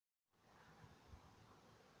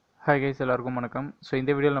Hi guys, எல்லாருக்கும் வணக்கம். So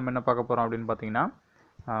இந்த வீடியோவில் நம்ம என்ன பார்க்க போகிறோம் அப்படின்னு பார்த்தீங்கன்னா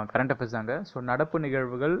கரண்ட் அஃபேர்ஸ் தாங்க. ஸோ நடப்பு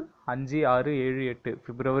நிகழ்வுகள் 5, 6, 7, 8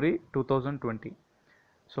 பிப்ரவரி 2020.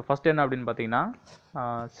 ஸோ ஃபஸ்ட் என்ன அப்படின்னு பார்த்தீங்கன்னா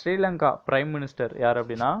ஸ்ரீலங்கா பிரைம் மினிஸ்டர் யார்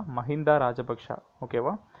அப்படின்னா மஹிந்தா ராஜபக்ஷா.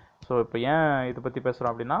 ஓகேவா? ஸோ இப்போ ஏன் இதை பற்றி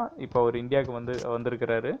பேசுகிறோம் அப்படின்னா இப்போ அவர் இந்தியாவுக்கு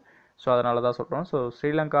வந்திருக்கிறாரு. ஸோ அதனால தான் சொல்கிறோம். So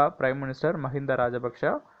Sri Lanka prime minister Mahinda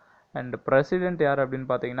Rajapaksa and president யார் அப்படின்னு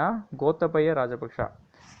பார்த்தீங்கன்னா கோத்தபய ராஜபக்ஷா.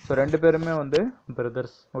 ஸோ ரெண்டு பேருமே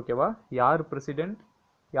பிரதர்ஸ். ஓகேவா? யார் பிரசிடென்ட்,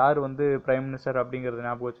 யார் பிரைம் மினிஸ்டர் அப்படிங்கிறது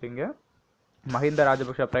ஞாபகம் வச்சுக்கிங்க. Mahinda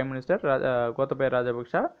Rajapaksa prime minister, Gotabaya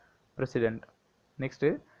Rajapaksa president. Next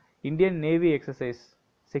Indian navy exercise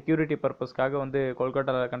security பர்பஸ்க்காக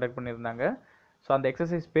கொல்கட்டாவில் கண்டக்ட் பண்ணியிருந்தாங்க. ஸோ அந்த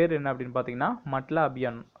எக்ஸசைஸ் பேர் என்ன அப்படின்னு பார்த்தீங்கன்னா மட்லா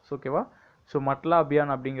அபியான். ஓகேவா? ஸோ மட்லா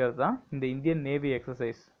அபியான் அப்படிங்கிறது தான் இந்த இந்தியன் நேவி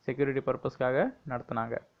எக்ஸசைஸ் செக்யூரிட்டி பர்பஸ்க்காக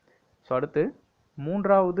நடத்தினாங்க. ஸோ அடுத்து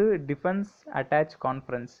 3வது டிஃபென்ஸ் அட்டாச்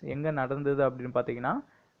கான்ஃபரன்ஸ் எங்கே நடந்தது அப்படின்னு பார்த்தீங்கன்னா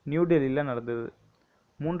நியூ டெல்லியில் நடந்தது.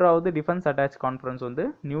 3வது டிஃபென்ஸ் அட்டாச் கான்ஃபரன்ஸ்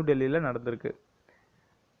நியூ டெல்லியில் நடந்திருக்கு.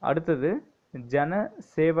 அடுத்தது ஜன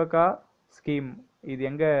சேவகா ஸ்கீம். இது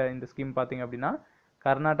எங்கே இந்த ஸ்கீம் பார்த்தீங்க அப்படின்னா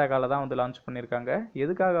கர்நாடகாவில் தான் லான்ச் பண்ணியிருக்காங்க.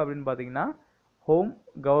 எதுக்காக அப்படின்னு பார்த்தீங்கன்னா ஹோம்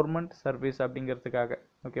கவர்மெண்ட் சர்வீஸ் அப்படிங்கிறதுக்காக.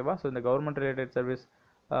 ஓகேவா? ஸோ இந்த கவர்மெண்ட் ரிலேட்டட் சர்வீஸ்,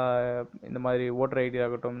 இந்த மாதிரி ஓட்டர் ஐடி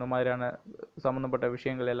ஆகட்டும், இந்த மாதிரியான சம்மந்தப்பட்ட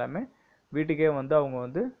விஷயங்கள் எல்லாமே வீட்டுக்கே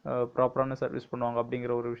அவங்க ப்ராப்பரான சர்வீஸ் பண்ணுவாங்க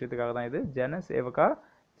அப்படிங்கிற ஒரு விஷயத்துக்காக தான் இது ஜன சேவகா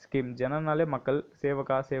ஸ்கீம். ஜனனாலே மக்கள்,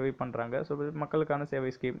 சேவகா சேவை பண்ணுறாங்க. ஸோ மக்களுக்கான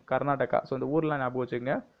சேவை ஸ்கீம் கர்நாடகா. ஸோ இந்த ஊர்லாம் ஞாபகம்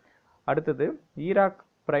வச்சுங்க. அடுத்தது ஈராக்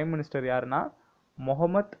பிரைம் மினிஸ்டர் யாருன்னா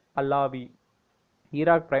முகமது அல்லாவி.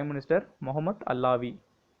 ஈராக் பிரைம் மினிஸ்டர் முகமது அல்லாவி.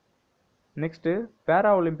 நெக்ஸ்ட்டு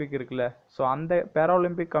பேரா ஒலிம்பிக் இருக்குல்ல, ஸோ அந்த பேரா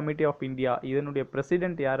ஒலிம்பிக் கமிட்டி ஆஃப் இந்தியா இதனுடைய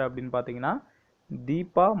பிரசிடென்ட் யார் அப்படின்னு பார்த்தீங்கன்னா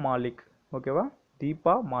தீபா மாலிக். ஓகேவா?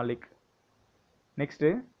 தீபா மாலிக். நெக்ஸ்ட்டு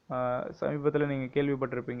சமீபத்தில் நீங்கள்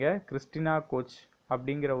கேள்விப்பட்டிருப்பீங்க கிறிஸ்டினா கோச்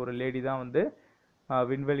அப்படிங்கிற ஒரு லேடி தான்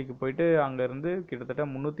விண்வெளிக்கு போயிட்டு அங்கேருந்து கிட்டத்தட்ட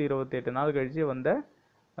 328 நாள் கழித்து வந்த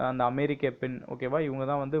அந்த அமெரிக்க பெண். ஓகேவா? இவங்க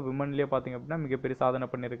தான் விமன்லேயே பார்த்தீங்க அப்படின்னா மிகப்பெரிய சாதனை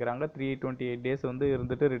பண்ணியிருக்கிறாங்க. 328 டேஸ்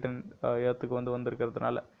இருந்துட்டு ரிட்டன் ஏர்த்துக்கு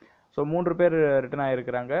வந்திருக்கிறதுனால. ஸோ 3 பேர் ரிட்டன்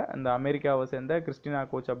ஆகிருக்கிறாங்க. இந்த அமெரிக்காவை சேர்ந்த கிறிஸ்டினா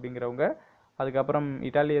கோச் அப்படிங்கிறவங்க, அதுக்கப்புறம்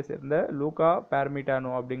இட்டாலியை சேர்ந்த லூகா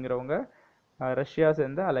பேர்மிட்டானோ அப்படிங்கிறவங்க, ரஷ்யா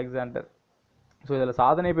சேர்ந்த அலெக்சாண்டர். ஸோ இதில்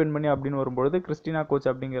சாதனை பெண்மணி அப்படின்னு வரும்பொழுது கிறிஸ்டினா கோச்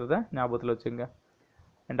அப்படிங்கிறத ஞாபகத்தில் வச்சுங்க.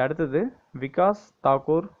 அண்ட் அடுத்தது விகாஸ்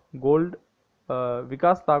தாக்கூர்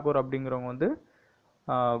விகாஸ் தாக்கூர் அப்படிங்கிறவங்க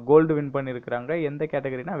கோல்டு வின் பண்ணியிருக்கிறாங்க. எந்த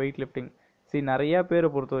கேட்டகரினா வெயிட் லிஃப்டிங். நிறையா பேரை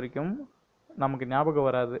பொறுத்த வரைக்கும் நமக்கு ஞாபகம்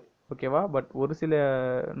வராது. ஓகேவா? பட் ஒரு சில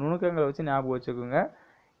நுணுக்கங்களை வச்சு ஞாபகம் வச்சுக்கோங்க.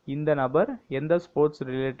 இந்த நபர் எந்த ஸ்போர்ட்ஸ்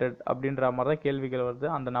ரிலேட்டட் அப்படின்ற மாதிரி தான் கேள்விகள் வருது.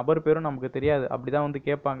 அந்த நபர் பேரும் நமக்கு தெரியாது, அப்படி தான்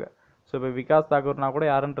கேட்பாங்க. ஸோ இப்போ விகாஸ் தாக்கூர்னா கூட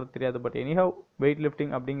யாருன்றது தெரியாது. பட் எனிஹவ் வெயிட்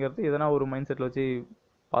லிஃப்டிங் அப்படிங்கிறது எதனா ஒரு மைண்ட் செட்டில் வச்சு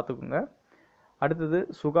பார்த்துக்கோங்க. அடுத்தது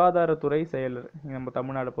சுகாதாரத்துறை செயலர் நம்ம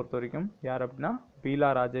தமிழ்நாடை பொறுத்த வரைக்கும் யார் அப்படின்னா பீலா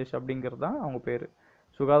ராஜேஷ் அப்படிங்கிறது தான் அவங்க பேர்.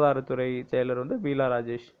 சுகாதாரத்துறை செயலர் பீலா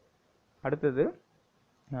ராஜேஷ். அடுத்தது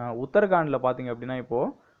உத்தரகாண்டில் பார்த்தீங்க அப்படின்னா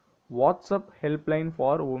இப்போது வாட்ஸ்அப் ஹெல்ப்லைன்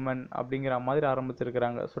ஃபார் உமன் அப்படிங்கிற மாதிரி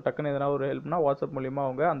ஆரம்பிச்சிருக்கிறாங்க. ஸோ டக்குன்னு எதனா ஒரு ஹெல்ப்னா வாட்ஸ்அப் மூலிமா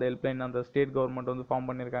அவங்க அந்த ஹெல்ப்லைன் அந்த ஸ்டேட் கவர்மெண்ட் ஃபார்ம்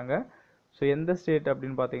பண்ணியிருக்காங்க. ஸோ எந்த ஸ்டேட்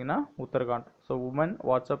அப்படின்னு பார்த்தீங்கன்னா உத்தரகாண்ட். ஸோ உமன்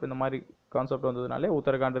வாட்ஸ்அப் இந்த மாதிரி கான்செப்ட் வந்ததுனாலே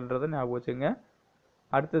உத்தரகாண்டுன்றதை ஞாபகம் வச்சுங்க.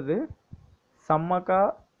 அடுத்தது சம்மகா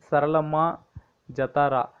சரளம்மா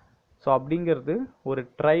ஜத்தாரா. ஸோ அப்படிங்கிறது ஒரு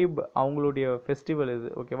ட்ரைப், அவங்களுடைய ஃபெஸ்டிவல் இது.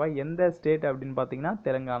 ஓகேவா? எந்த ஸ்டேட் அப்படின்னு பார்த்தீங்கன்னா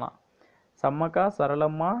தெலுங்கானா. சம்மகா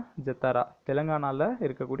சரளம்மா ஜத்தாரா தெலுங்கானாவில்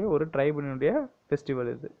இருக்கக்கூடிய ஒரு ட்ரைபினுடைய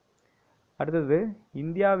ஃபெஸ்டிவல் இது. அடுத்தது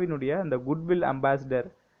இந்தியாவினுடைய இந்த குட்வில் அம்பாசிடர்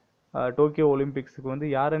டோக்கியோ ஒலிம்பிக்ஸுக்கு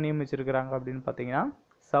யாரை நியமிச்சிருக்கிறாங்க அப்படின்னு பார்த்தீங்கன்னா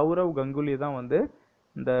சௌரவ் கங்குலி தான்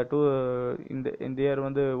இந்த இயர்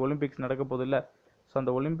ஒலிம்பிக்ஸ் நடக்க போதில்ல. ஸோ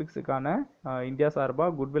அந்த ஒலிம்பிக்ஸுக்கான இந்தியா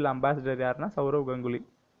சார்பாக குட்வில் அம்பாசிடர் யாருன்னா சௌரவ் கங்குலி.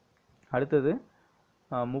 அடுத்தது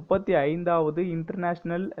 35வது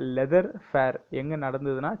இன்டர்நேஷ்னல் லெதர் ஃபேர் எங்கே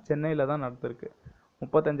நடந்ததுன்னா சென்னையில் தான் நடந்திருக்கு.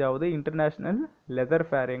 35வது இன்டர்நேஷ்னல் லெதர்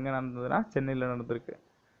ஃபேர் எங்கே நடந்ததுன்னா சென்னையில் நடந்திருக்கு.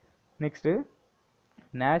 Next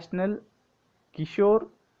national Kishore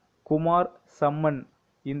Kumar summon.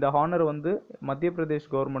 இந்த ஹானர் மத்திய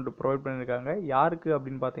பிரதேஷ் கவர்மெண்ட் ப்ரொவைட் பண்ணியிருக்காங்க. யாருக்கு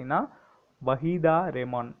அப்படின்னு பார்த்தீங்கன்னா வஹீதா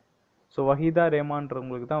ரேமான். ஸோ வஹீதா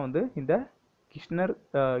ரேமான்றவங்களுக்கு தான் இந்த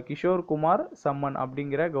கிஷோர் குமார் சம்மன்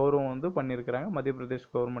அப்படிங்கிற கௌரவம் பண்ணியிருக்கிறாங்க மத்திய பிரதேஷ்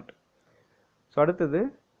கவர்மெண்ட். ஸோ அடுத்தது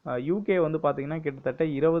யூகே பார்த்தீங்கன்னா கிட்டத்தட்ட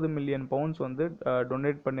 20 மில்லியன் பவுண்ட்ஸ்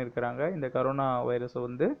டொனேட் பண்ணியிருக்கிறாங்க இந்த கரோனா வைரஸை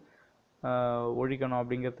ஒழிக்கணும்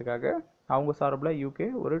அப்படிங்கிறதுக்காக. அவங்க சார்பில் யூகே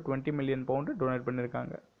ஒரு 20 மில்லியன் பவுண்டு டொனேட்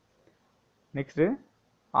பண்ணியிருக்காங்க. நெக்ஸ்ட்டு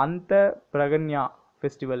அந்த பிரகன்யா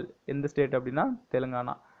ஃபெஸ்டிவல் எந்த ஸ்டேட் அப்படின்னா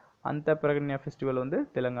தெலுங்கானா. அந்த பிரகன்யா ஃபெஸ்டிவல்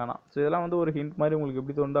தெலுங்கானா. ஸோ இதெல்லாம் ஒரு ஹிண்ட் மாதிரி உங்களுக்கு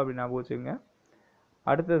எப்படி தோணுதோ அப்படி ஞாபகம் வச்சுக்கோங்க.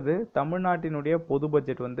 அடுத்தது தமிழ்நாட்டினுடைய பொது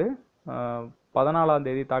பட்ஜெட் வந்து 14ஆம்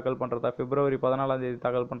தேதி தாக்கல் பண்ணுறதா, பிப்ரவரி 14ஆம் தேதி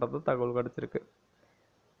தாக்கல் பண்ணுறதா தகவல் கிடச்சிருக்கு.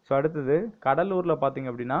 ஸோ அடுத்தது கடலூரில் பார்த்தீங்க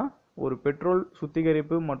அப்படின்னா ஒரு பெட்ரோல்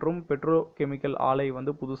சுத்திகரிப்பு மற்றும் பெட்ரோ கெமிக்கல் ஆலை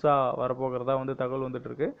வந்து புதுசாக வரப்போகிறதா வந்து தகவல் வந்துட்டு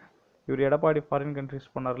இருக்கு. இவர் எடப்பாடி ஃபாரின்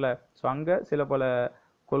கண்ட்ரிஸ் பண்ணார்ல, ஸோ அங்கே சில பல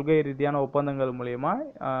கொள்கை ரீதியான ஒப்பந்தங்கள் மூலயமா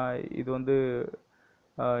இது வந்து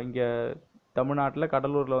இங்கே தமிழ்நாட்டில்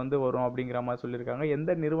கடலூரில் வந்து வரும் அப்படிங்கிற மாதிரி சொல்லியிருக்காங்க.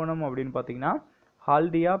 எந்த நிறுவனம் அப்படின்னு பார்த்தீங்கன்னா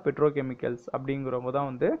ஹால்டியா பெட்ரோ கெமிக்கல்ஸ் அப்படிங்கிறவங்க தான்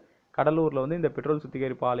வந்து கடலூரில் வந்து இந்த பெட்ரோல்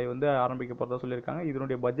சுத்திகரிப்பு ஆலை வந்து ஆரம்பிக்க போகிறதா சொல்லியிருக்காங்க.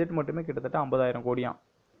 இதனுடைய பட்ஜெட் மட்டுமே கிட்டத்தட்ட 50,000 கோடியாம்.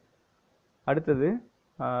 அடுத்தது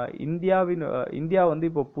இந்தியா வந்து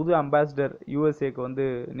இப்போ புது அம்பாசிடர் யூஎஸ்ஏக்கு வந்து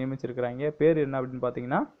நியமிச்சிருக்கிறாங்க. பேர் என்ன அப்படின்னு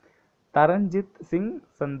பார்த்தீங்கன்னா தரஞ்சித் சிங்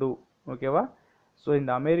சந்து. ஓகேவா? ஸோ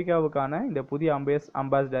இந்த அமெரிக்காவுக்கான இந்த புதிய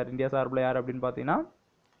அம்பாசிடர் இந்தியா சார்பில் யார் அப்படின்னு பார்த்தீங்கன்னா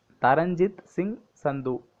Taranjit Singh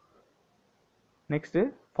Sandhu. Next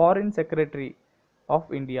foreign secretary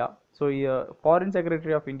of India. So foreign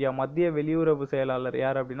secretary of India மத்திய வெளியுறவு செயலாளர்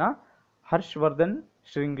யார் அப்படின்னா ஹர்ஷ்வர்தன்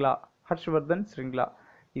ஸ்ரிங்லா.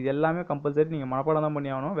 இது எல்லாமே கம்பல்சரி நீங்கள் மனப்பாடம் தான் பண்ணி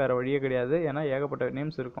ஆகணும், வேறு வழியே கிடையாது. ஏன்னா ஏகப்பட்ட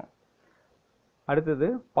நேம்ஸ் இருக்கும். அடுத்தது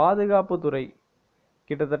பாதுகாப்புத்துறை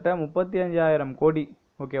கிட்டத்தட்ட 35,000 கோடி.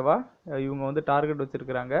 ஓகேவா? இவங்க வந்து டார்கெட்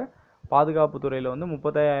வச்சுருக்கிறாங்க. பாதுகாப்புத்துறையில் வந்து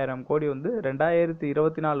 35,000 கோடி வந்து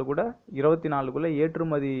 2024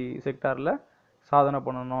 ஏற்றுமதி செக்டாரில் சாதனை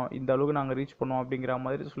பண்ணணும், இந்த அளவுக்கு நாங்கள் ரீச் பண்ணோம் அப்படிங்கிற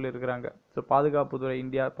மாதிரி சொல்லியிருக்கிறாங்க. ஸோ பாதுகாப்புத்துறை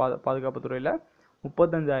இந்தியா பாதுகாப்புத்துறையில்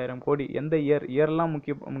 35,000 கோடி. எந்த இயர்லாம்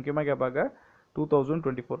முக்கியமாக கேட்பாங்க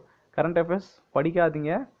 2024. கரண்ட் அஃபேர்ஸ்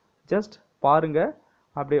படிக்காதீங்க, ஜஸ்ட் பாருங்கள்,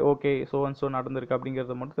 அப்படியே ஓகே ஸோ நடந்திருக்கு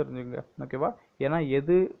அப்படிங்கிறத மட்டும் தெரிஞ்சுங்க. ஓகேவா? ஏன்னா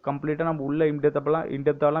எது கம்ப்ளீட்டாக நம்ம உள்ள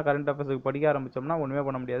இன்டெப்த்தாலாம் கரண்ட் அஃபேர்ஸுக்கு படிக்க ஆரம்பித்தோம்னா ஒன்றுமே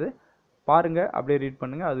பண்ண முடியாது. பாருங்கள், அப்படியே ரீட்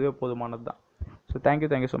பண்ணுங்கள், அதுவே போதுமானது தான். So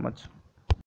thank you so much.